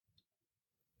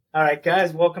All right,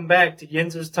 guys, welcome back to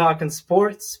Yinzers Talkin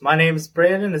Sports. My name is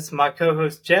Brandon. This is my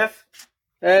co-host Jeff.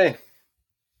 Hey,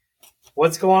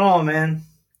 What's going on, man?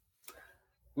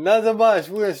 nothing much.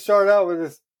 We're going to start out with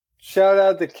a shout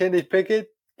out to Kenny Pickett.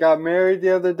 Got married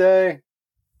the other day.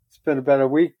 It's been about a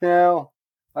week now.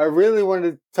 I really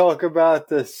wanted to talk about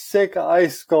the sick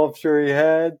ice sculpture he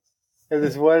had at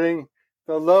his wedding.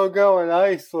 The logo and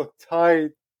ice look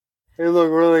tight. They look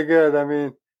really good. I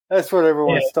mean, that's what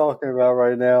everyone's talking about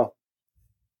right now.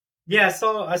 Yeah,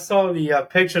 I saw the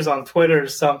pictures on Twitter or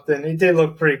something. It did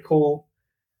look pretty cool.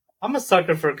 I'm a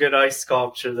sucker for a good ice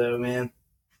sculpture, though, man.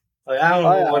 Like I don't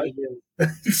know what it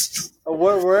is.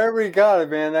 Wherever he got it,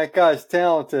 man, that guy's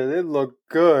talented. It looked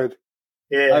good.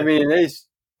 Yeah. I mean,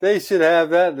 they should have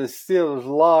that in the Steelers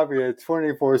lobby at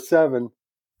 24/7.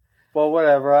 Well,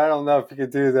 whatever. I don't know if you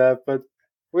could do that, but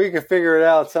we could figure it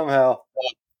out somehow.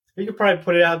 We could probably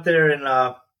put it out there in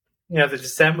the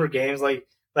December games. Like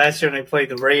last year when they played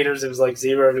the Raiders, it was like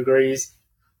 0 degrees.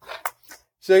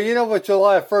 So you know what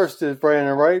July 1st is,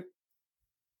 Brandon, right?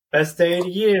 Best day of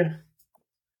the year.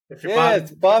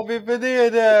 It's Bobby Bonilla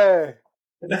Day.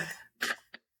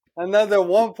 Another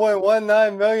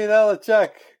 $1.19 million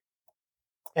check.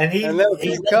 And they'll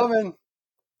keep coming.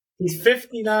 He's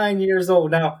 59 years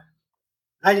old. Now,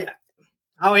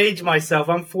 I'll age myself.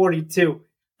 I'm 42.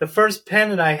 The first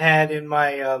pennant I had in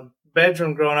my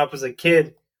bedroom growing up as a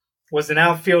kid was an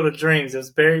Outfield of Dreams. It was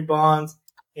Barry Bonds,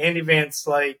 Andy Van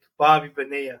Slyke, Bobby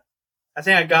Bonilla. I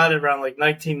think I got it around like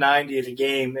 1990 at a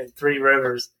game at Three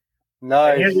Rivers.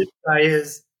 Nice. And here this guy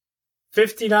is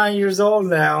 59 years old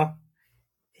now.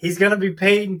 He's going to be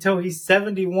paid until he's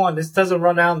 71. This doesn't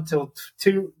run out until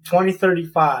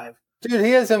 2035. Dude,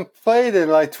 he hasn't played in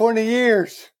like 20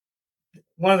 years.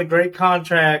 One of the great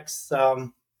contracts.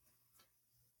 The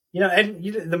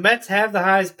Mets have the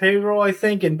highest payroll, I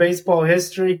think, in baseball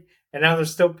history, and now they're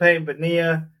still paying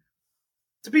Bonilla.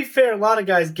 To be fair, a lot of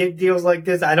guys get deals like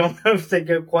this. I don't know if they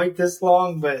go quite this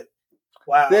long, but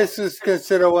wow. This is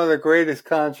considered one of the greatest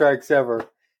contracts ever.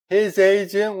 His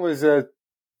agent was that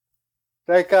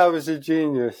guy was a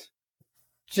genius.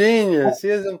 Genius. He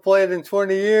hasn't played in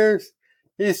 20 years.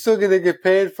 He's still going to get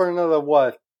paid for another,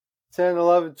 10,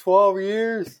 11, 12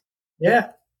 years?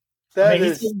 Yeah.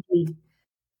 He's going to be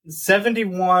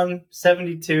 71,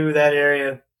 72, that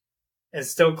area, and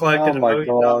still collecting $1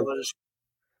 million.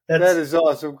 That is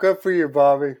awesome. Good for you,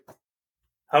 Bobby.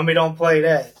 Homie, don't play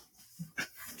that.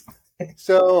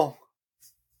 So,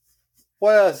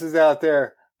 what else is out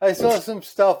there? I saw some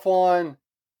stuff on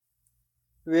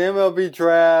the MLB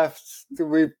drafts.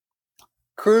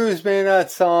 Cruz may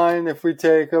not sign if we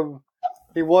take him.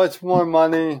 He wants more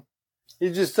money.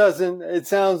 He just doesn't. It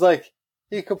sounds like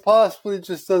he could possibly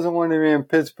just doesn't want to be in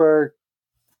Pittsburgh.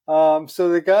 So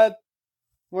they got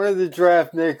one of the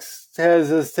draft nicks has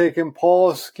us taking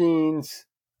Paul Skeens,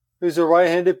 who's a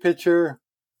right-handed pitcher.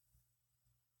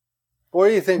 What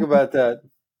do you think about that?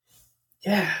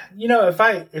 Yeah,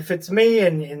 if it's me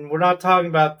and we're not talking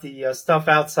about the stuff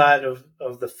outside of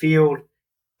the field,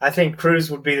 I think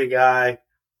Cruz would be the guy.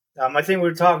 I think we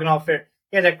were talking off air.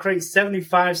 He had that crazy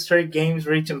 75 straight games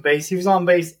reaching base. He was on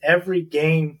base every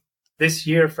game this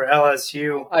year for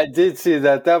LSU. I did see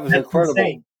that. That was incredible.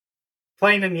 Insane.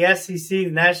 Playing in the SEC,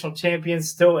 the national champions,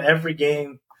 still every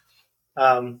game.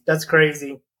 That's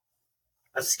crazy.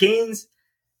 Skeens,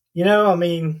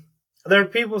 there are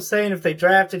people saying if they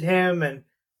drafted him and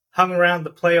hung around the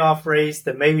playoff race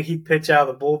that maybe he'd pitch out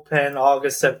of the bullpen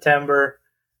August, September.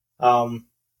 So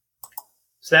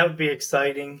that would be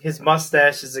exciting. His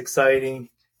mustache is exciting.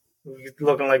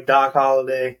 Looking like Doc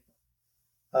Holliday.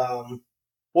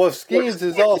 Skeens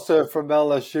is also from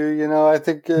LSU. I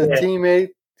think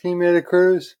teammate of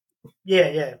Cruz.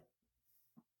 Yeah.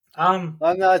 I'm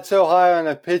not so high on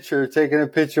a pitcher, taking a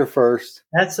pitcher first.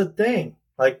 That's the thing.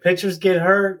 Like, pitchers get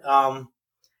hurt. I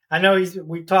know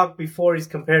we talked before, he's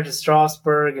compared to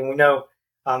Strasburg, and we know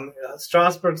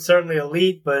Strasburg's certainly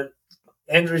elite, but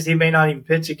injuries, he may not even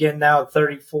pitch again now at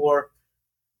 34.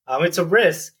 It's a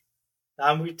risk.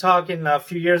 We were talking a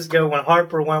few years ago when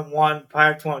Harper went 1,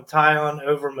 Pirates went Tyon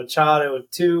over Machado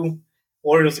at 2.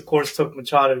 Orioles, of course, took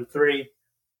Machado at 3.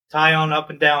 Tyon up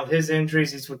and down with his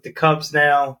injuries. He's with the Cubs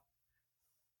now.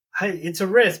 It's a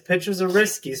risk. Pitchers are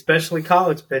risky, especially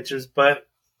college pitchers, but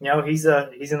he's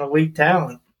an elite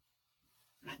talent.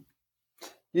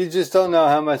 You just don't know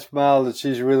how much mileage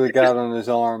he's really got on his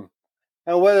arm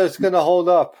and whether it's going to hold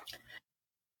up.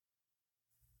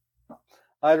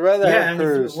 I'd rather have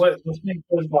Cruz. What was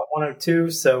about 102,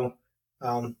 so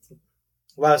a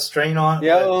lot of strain on.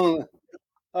 Yeah,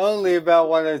 only about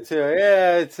 102.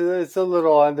 Yeah, it's a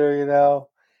little under,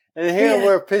 And here Yeah.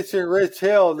 we're pitching Rich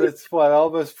Hill that's what,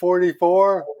 almost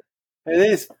 44? And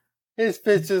his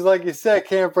pitches, like you said,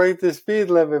 can't break the speed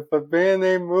limit, but man,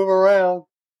 they move around.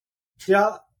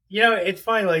 Yeah, it's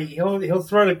funny. Like he'll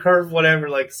throw the curve, whatever,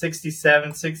 like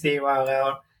 67, 68 mile an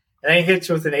hour, and then he hits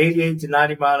you with an 88 to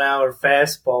 90 mile an hour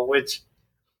fastball, which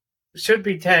should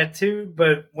be tattooed.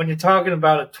 But when you're talking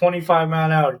about a 25 mile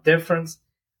an hour difference,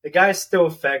 the guy's still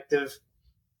effective.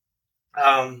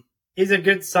 He's a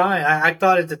good sign. I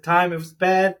thought at the time it was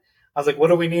bad. I was like, what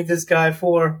do we need this guy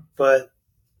for? But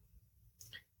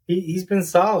he's been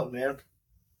solid, man.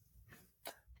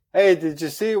 Hey, did you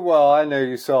see? Well, I know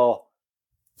you saw.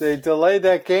 They delayed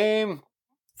that game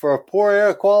for a poor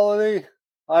air quality.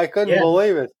 I couldn't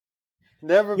believe it.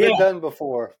 Never been done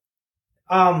before.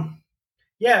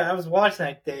 Yeah, I was watching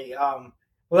that day.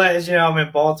 Well, as you know, I'm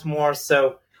in Baltimore,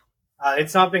 so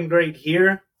it's not been great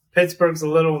here. Pittsburgh's a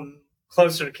little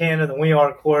closer to Canada than we are,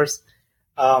 of course.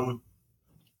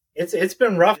 It's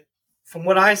been rough. From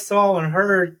what I saw and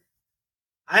heard,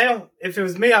 if it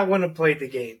was me, I wouldn't have played the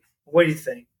game. What do you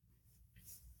think?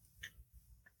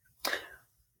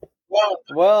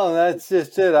 Well, that's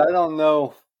just it. I don't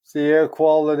know the air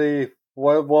quality,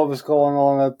 what was going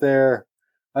on up there.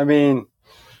 I mean,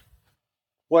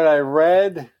 what I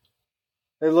read,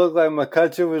 it looked like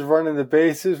McCutcheon was running the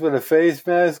bases with a face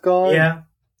mask on. Yeah.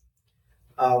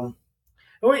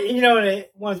 When I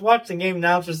was watching the game,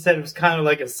 announcer said it was kind of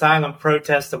like a silent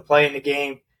protest of playing the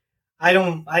game. I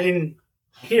didn't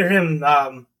hear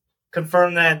him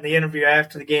confirm that in the interview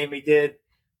after the game. He did,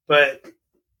 but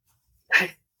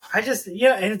I just,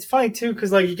 and it's funny too,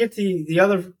 because like you get the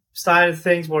other side of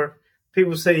things where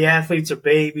people say the athletes are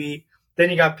baby. Then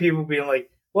you got people being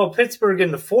like, well, Pittsburgh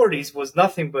in the 40s was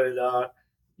nothing but,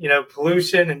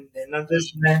 pollution and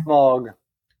this and that. Smog.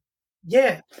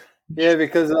 Yeah. Yeah,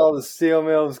 because of all the steel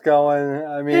mills going.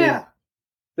 I mean,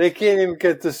 they can't even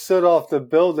get the soot off the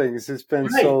buildings. It's been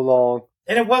so long.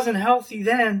 And it wasn't healthy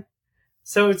then.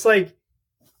 So it's like,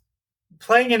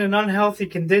 playing in an unhealthy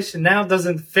condition now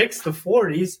doesn't fix the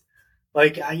 40s.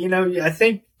 Like, I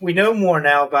think we know more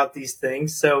now about these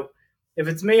things. So if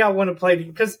it's me, I want to play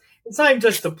because it's not even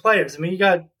just the players. I mean, you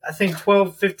got, I think,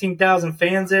 12, 15,000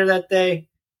 fans there that day.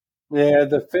 Yeah,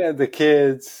 the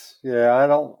kids. Yeah, I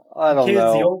don't kids,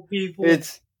 know. The old people.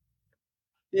 It's,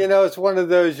 it's one of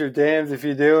those you're damned if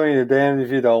you do and you're damned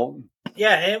if you don't.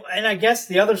 Yeah, and I guess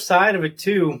the other side of it,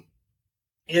 too,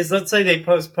 is let's say they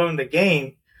postpone the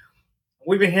game.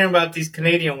 We've been hearing about these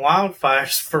Canadian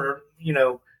wildfires for,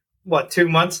 2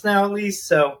 months now at least.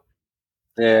 So,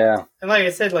 yeah. And like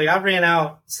I said, like I ran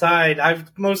outside. I'm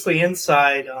mostly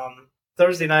inside.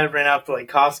 Thursday night, I ran out to like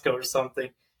Costco or something,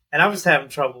 and I was having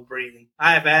trouble breathing.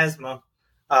 I have asthma,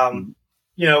 and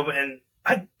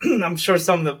I'm sure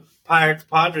some of the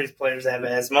Padres players have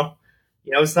asthma.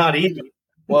 It's not easy.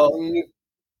 Well,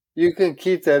 you can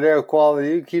keep that air quality.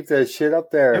 You keep that shit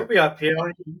up there. You'll be up here.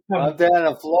 I'm down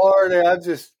in Florida.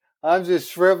 I'm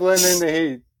just shriveling in the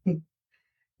heat.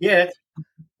 Yeah.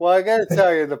 Well, I got to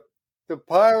tell you, the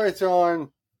Pirates are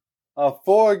on a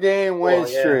 4-game win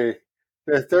streak.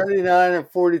 They're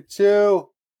 39-42.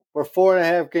 We're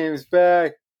 4.5 games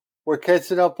back. We're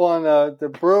catching up on the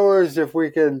Brewers. If we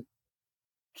can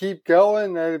keep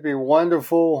going, that'd be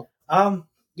wonderful.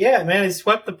 Yeah, man, they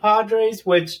swept the Padres,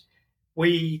 which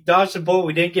we dodged the bullet.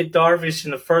 We didn't get Darvish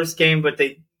in the first game, but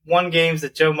they won games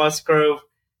that Joe Musgrove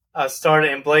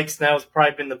started, and Blake Snell's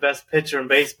probably been the best pitcher in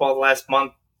baseball the last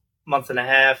month and a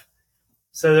half.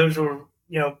 So those were,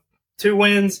 2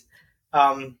 wins,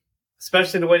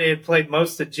 especially the way they had played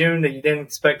most of June that you didn't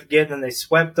expect to get, and then they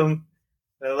swept them.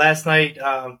 Last night,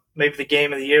 maybe the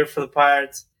game of the year for the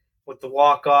Pirates with the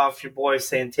walk-off, your boy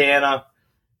Santana.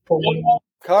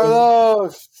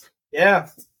 Carlos! Yeah.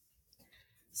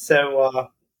 So,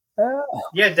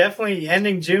 definitely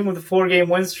ending June with a 4-game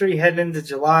win streak, heading into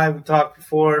July. We talked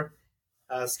before.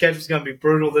 Schedule's going to be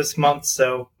brutal this month,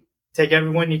 so take every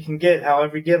win you can get,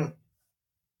 however you get them.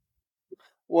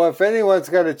 Well, if anyone's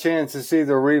got a chance to see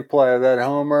the replay of that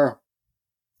homer,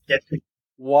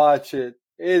 watch it.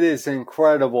 It is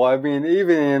incredible. I mean,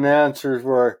 even the announcers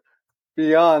were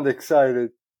beyond excited.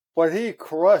 But he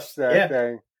crushed that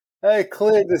thing. They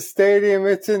cleared the stadium.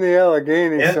 It's in the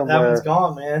Allegheny somewhere. That one's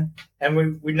gone, man.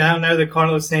 And we now know that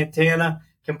Carlos Santana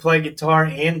can play guitar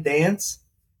and dance.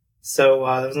 So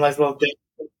it was a nice little thing.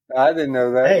 I didn't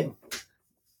know that. Hey.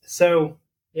 So,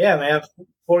 yeah, man,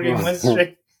 4-game win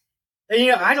streak.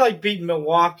 And, I like beating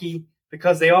Milwaukee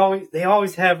because they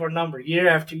always have our number year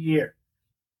after year.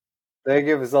 They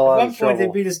give us a lot of trouble. At one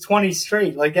point, they beat us 20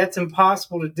 straight. Like, that's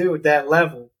impossible to do at that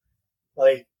level.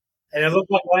 Like, and it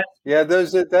looked like that. Yeah,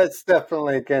 that's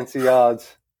definitely against the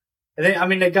odds.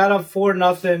 And they got up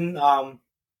 4-0.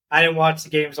 I didn't watch the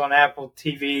games on Apple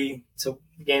TV, so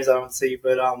games I don't see.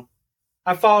 But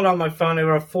I followed on my phone. They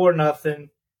were up 4-0.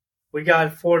 We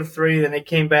got 4-3. Then they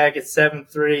came back at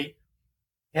 7-3.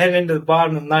 Heading into the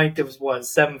bottom of the ninth, it was what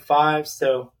 7-5.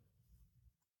 So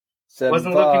 7-5.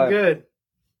 Wasn't looking good.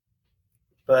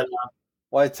 But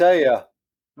well, I tell you,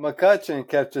 McCutcheon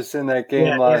kept us in that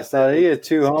game last night. He had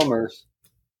 2 homers,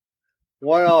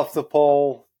 one off the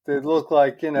pole. It looked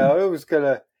like it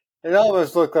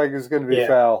almost looked like it was gonna be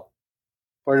foul,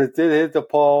 but it did hit the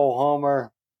pole,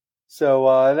 homer. So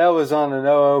that was on an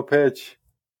 0-0 pitch.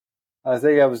 I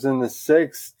think I was in the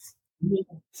sixth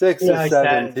or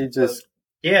seventh. He just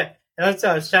and that's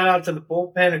a shout out to the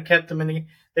bullpen who kept them in the.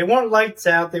 They weren't lights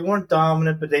out. They weren't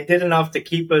dominant, but they did enough to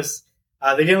keep us.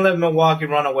 They didn't let Milwaukee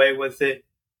run away with it.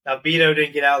 Beto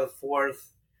didn't get out of the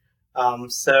fourth.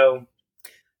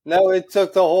 No, it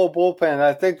took the whole bullpen.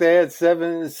 I think they had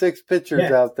 6 pitchers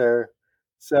out there.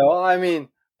 So, I mean,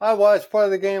 I watched part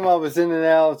of the game. I was in and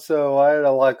out, so I had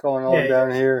a lot going on down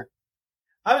here.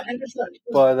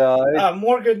 But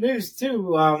more good news,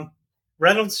 too.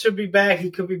 Reynolds should be back. He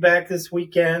could be back this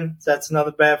weekend. So that's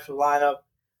another bat for the lineup.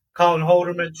 Colin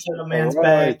Holderman, man's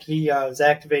back. He was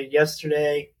activated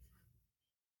yesterday.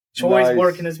 Choi's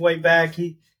working his way back.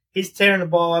 He's tearing the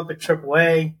ball up at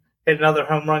AAA. Hit another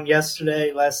home run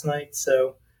last night.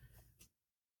 So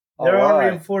there are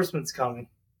reinforcements coming.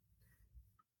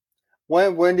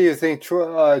 When do you think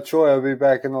Troy will be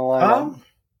back in the lineup?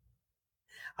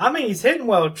 I mean, he's hitting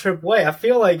well at AAA. I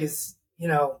feel like it's,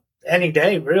 any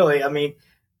day, really. I mean,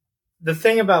 the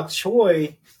thing about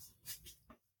Choi,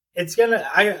 because you're going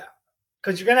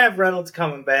to have Reynolds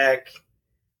coming back,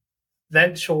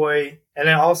 then Choi, and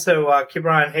then also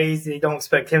Ke'Bryan Hayes. You don't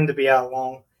expect him to be out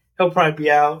long. He'll probably be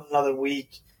out another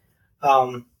week.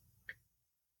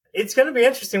 It's going to be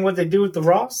interesting what they do with the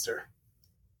roster.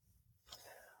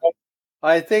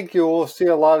 I think you will see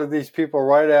a lot of these people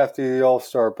right after the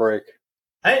All-Star break.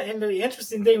 And the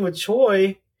interesting thing with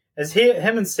Choi is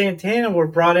him and Santana were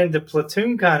brought into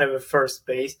platoon kind of at first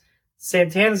base.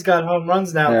 Santana's got home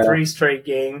runs now in 3 straight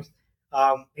games.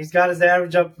 He's got his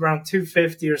average up around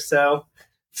 250 or so.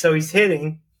 So he's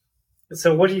hitting.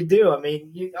 So what do you do? I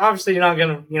mean, obviously you're not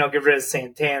going to, get rid of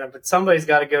Santana, but somebody's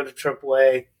got to go to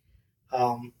AAA.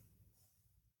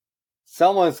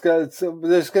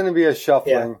 There's going to be a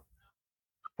shuffling,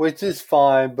 which is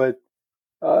fine, but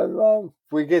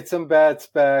we get some bats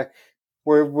back.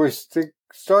 We're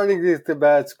starting to get the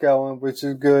bats going, which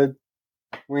is good.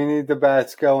 We need the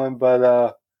bats going,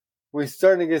 but we're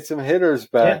starting to get some hitters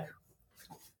back.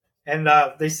 Yeah. And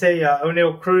they say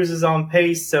O'Neal Cruz is on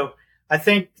pace, so I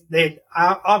think they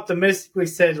optimistically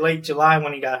said late July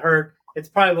when he got hurt. It's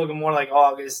probably looking more like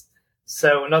August.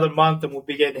 So another month and we'll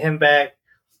be getting him back.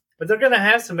 But they're going to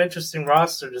have some interesting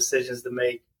roster decisions to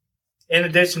make, in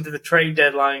addition to the trade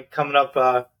deadline coming up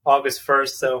August 1st.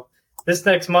 So this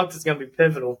next month is going to be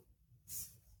pivotal.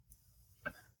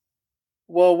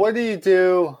 Well, what do you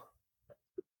do?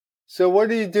 So what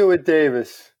do you do with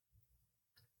Davis?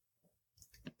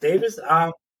 Davis?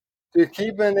 Do you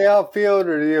keep him in the outfield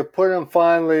or do you put him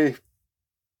finally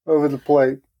over the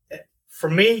plate? For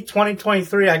me,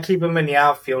 2023, I keep him in the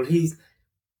outfield. He's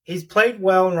played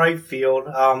well in right field.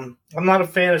 I'm not a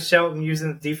fan of Shelton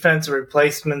using the defensive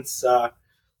replacements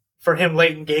for him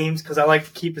late in games because I like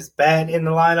to keep his bat in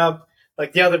the lineup.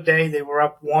 Like the other day, they were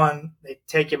up 1. They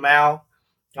take him out.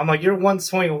 I'm like, you're 1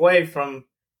 swing away from,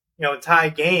 a tie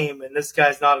game, and this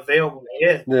guy's not available to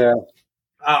hit. Yeah.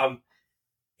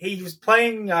 He was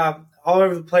playing all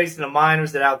over the place in the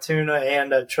minors at Altoona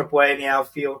and AAA in the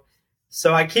outfield.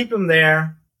 So I keep him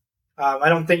there. I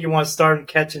don't think you want to start him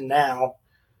catching now.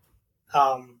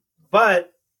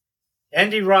 But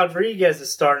Andy Rodriguez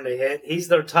is starting to hit. He's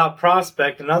their top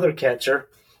prospect, another catcher.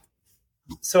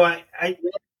 So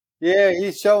yeah,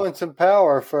 he's showing some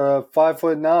power for a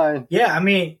 5'9". Yeah, I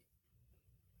mean,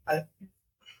 at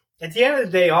the end of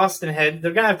the day, Austin Head,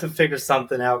 they're gonna have to figure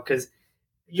something out because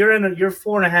you're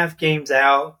 4.5 games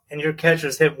out and your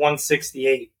catchers hit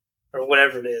 168 or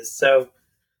whatever it is. So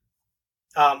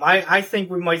I think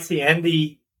we might see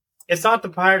Andy. It's not the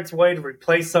Pirates' way to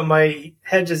replace somebody.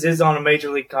 Hedges is on a major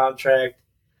league contract,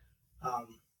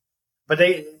 but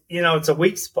it's a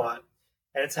weak spot,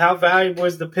 and it's how valuable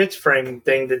is the pitch framing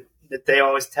thing that they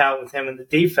always tout with him in the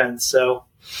defense. So,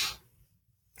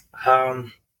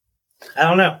 I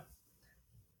don't know.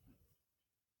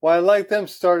 Well, I like them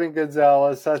starting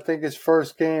Gonzalez. I think his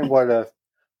first game, a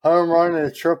home run and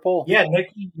a triple. Yeah,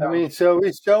 Nicky. I mean, so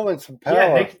he's showing some power.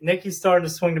 Yeah, Nicky's starting to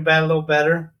swing the bat a little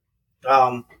better.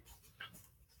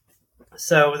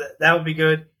 So that would be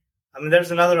good. I mean,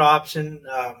 there's another option.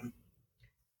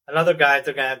 another guy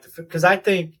they're going to have to, because I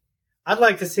think I'd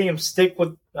like to see him stick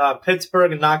with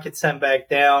Pittsburgh and not get sent back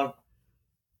down.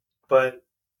 But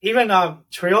even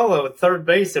Triolo at third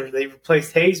base, they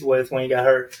replaced Hayes with when he got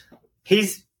hurt.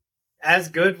 He's as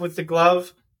good with the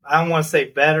glove. I don't want to say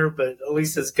better, but at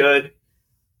least as good.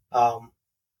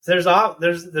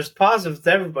 There's positives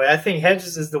to everybody. I think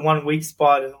Hedges is the one weak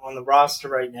spot on the roster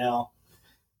right now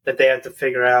that they have to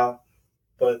figure out.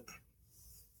 But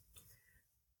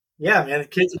yeah, man, the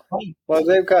kids are playing. Well,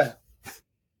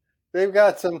 they've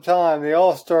got some time. The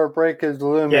All-Star break is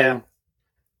looming.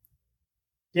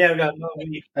 Yeah, we got 1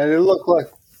 week. And it looked like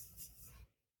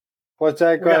what's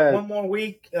that? Go ahead. 1 more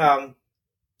week.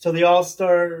 So the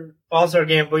All-Star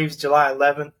game, I believe, is July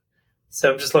 11th.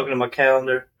 So I'm just looking at my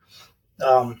calendar.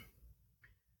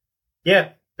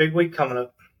 Yeah, big week coming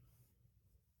up.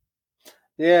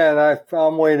 Yeah, and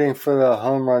I'm waiting for the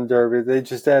home run derby. They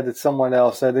just added someone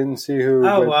else. I didn't see who.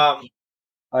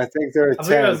 I think they're. I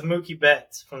believe it was Mookie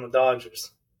Betts from the Dodgers.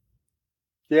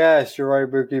 Yes, you're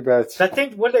right, Mookie Betts. I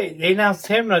think they announced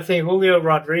him, and I think Julio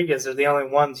Rodriguez are the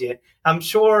only ones yet. I'm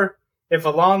sure if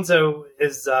Alonso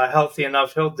is healthy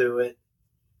enough, he'll do it.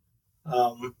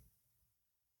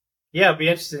 Yeah, it'd be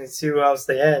interesting to see who else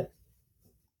they had.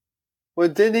 Well,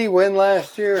 didn't he win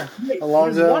last year,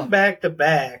 Alonso? He won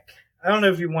back-to-back. I don't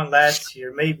know if he won last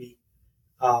year, maybe.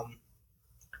 I'm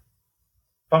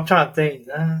trying to think.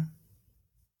 A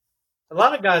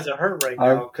lot of guys are hurt right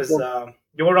now because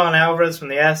Yordan Alvarez from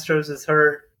the Astros is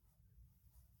hurt.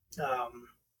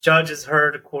 Judge is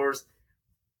hurt, of course.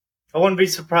 I wouldn't be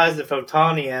surprised if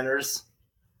Ohtani enters.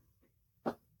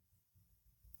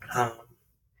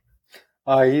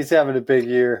 He's having a big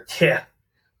year. Yeah.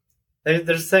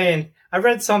 They're saying, I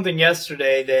read something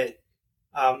yesterday that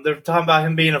they're talking about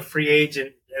him being a free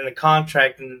agent in the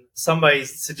contract, and somebody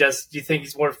suggested, do you think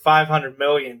he's worth $500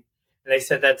 million? And they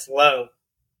said that's low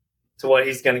to what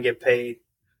he's going to get paid.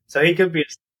 So he could be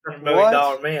a $600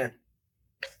 million man.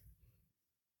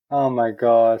 Oh, my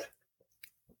God.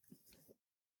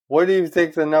 What do you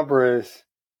think the number is?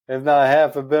 If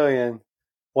not $500 million,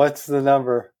 what's the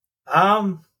number?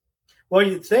 Well,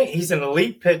 you think he's an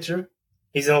elite pitcher.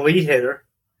 He's an elite hitter.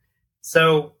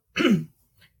 So,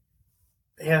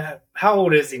 yeah, how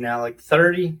old is he now? Like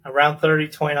 30? Around 30,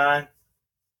 29?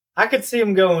 I could see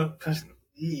him going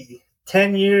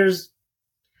 10 years.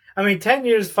 I mean, 10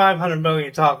 years, $500 million,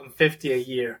 you're talking 50 a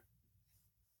year.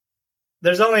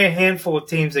 There's only a handful of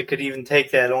teams that could even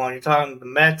take that on. You're talking the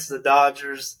Mets, the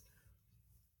Dodgers.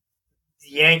 The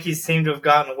Yankees seem to have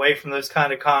gotten away from those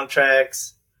kind of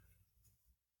contracts.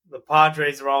 The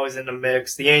Padres are always in the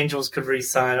mix. The Angels could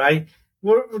re-sign.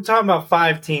 We're talking about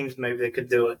 5 teams maybe that could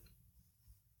do it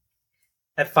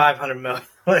at $500 million.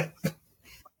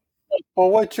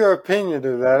 Well, what's your opinion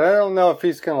of that? I don't know if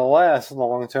he's going to last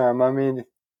long term. I mean,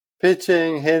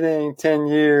 pitching, hitting, 10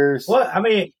 years. What? I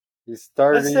mean, he's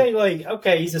starting. Let's say, like,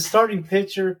 okay, he's a starting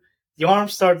pitcher. The arm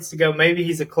starts to go. Maybe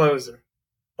he's a closer.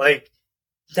 Like,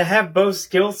 to have both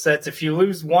skill sets, if you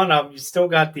lose one of them, you still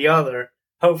got the other,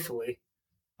 hopefully.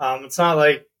 It's not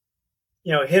like,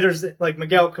 hitters like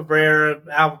Miguel Cabrera,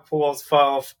 Albert Pujols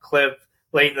fall off a cliff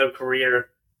late in their career.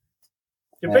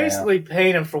 You're basically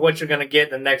paying them for what you're going to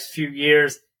get in the next few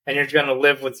years, and you're going to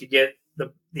live with you get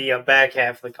the back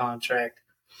half of the contract.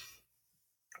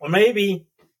 Or maybe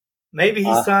he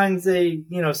signs a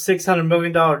 $600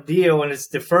 million deal and it's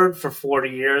deferred for 40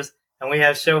 years, and we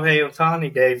have Shohei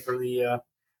Ohtani Day for the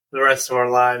rest of our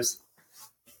lives.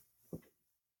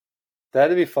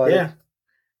 That'd be funny. Yeah.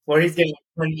 Well, he's getting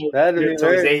that'd be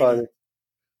very funny.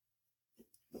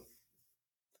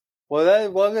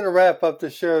 Well, we're going to wrap up the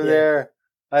show there.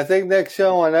 I think next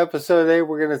show on episode 8,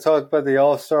 we're going to talk about the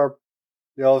All-Star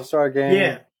game.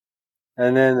 Yeah.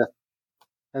 And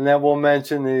then we'll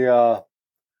mention the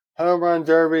home run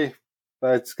derby,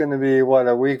 but it's going to be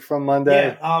a week from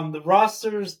Monday. Yeah. The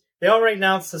rosters, they already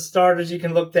announced the starters. You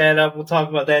can look that up. We'll talk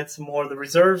about that some more. The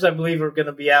reserves, I believe, are going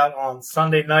to be out on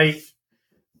Sunday night.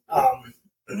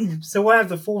 So we'll have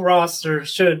the full roster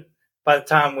by the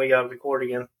time we record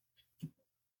again.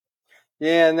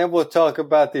 Yeah, and then we'll talk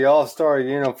about the All-Star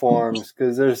uniforms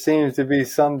because there seems to be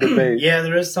some debate. Yeah,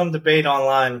 there is some debate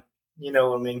online. You know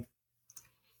what I mean?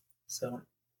 So,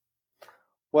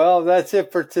 well, that's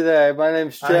it for today. My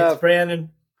name's Jeff. It's Brandon.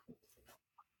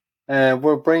 And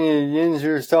we're bringing you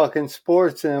Yinzers Talking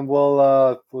Sports, and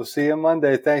we'll see you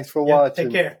Monday. Thanks for watching.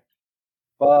 Take care.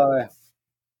 Bye.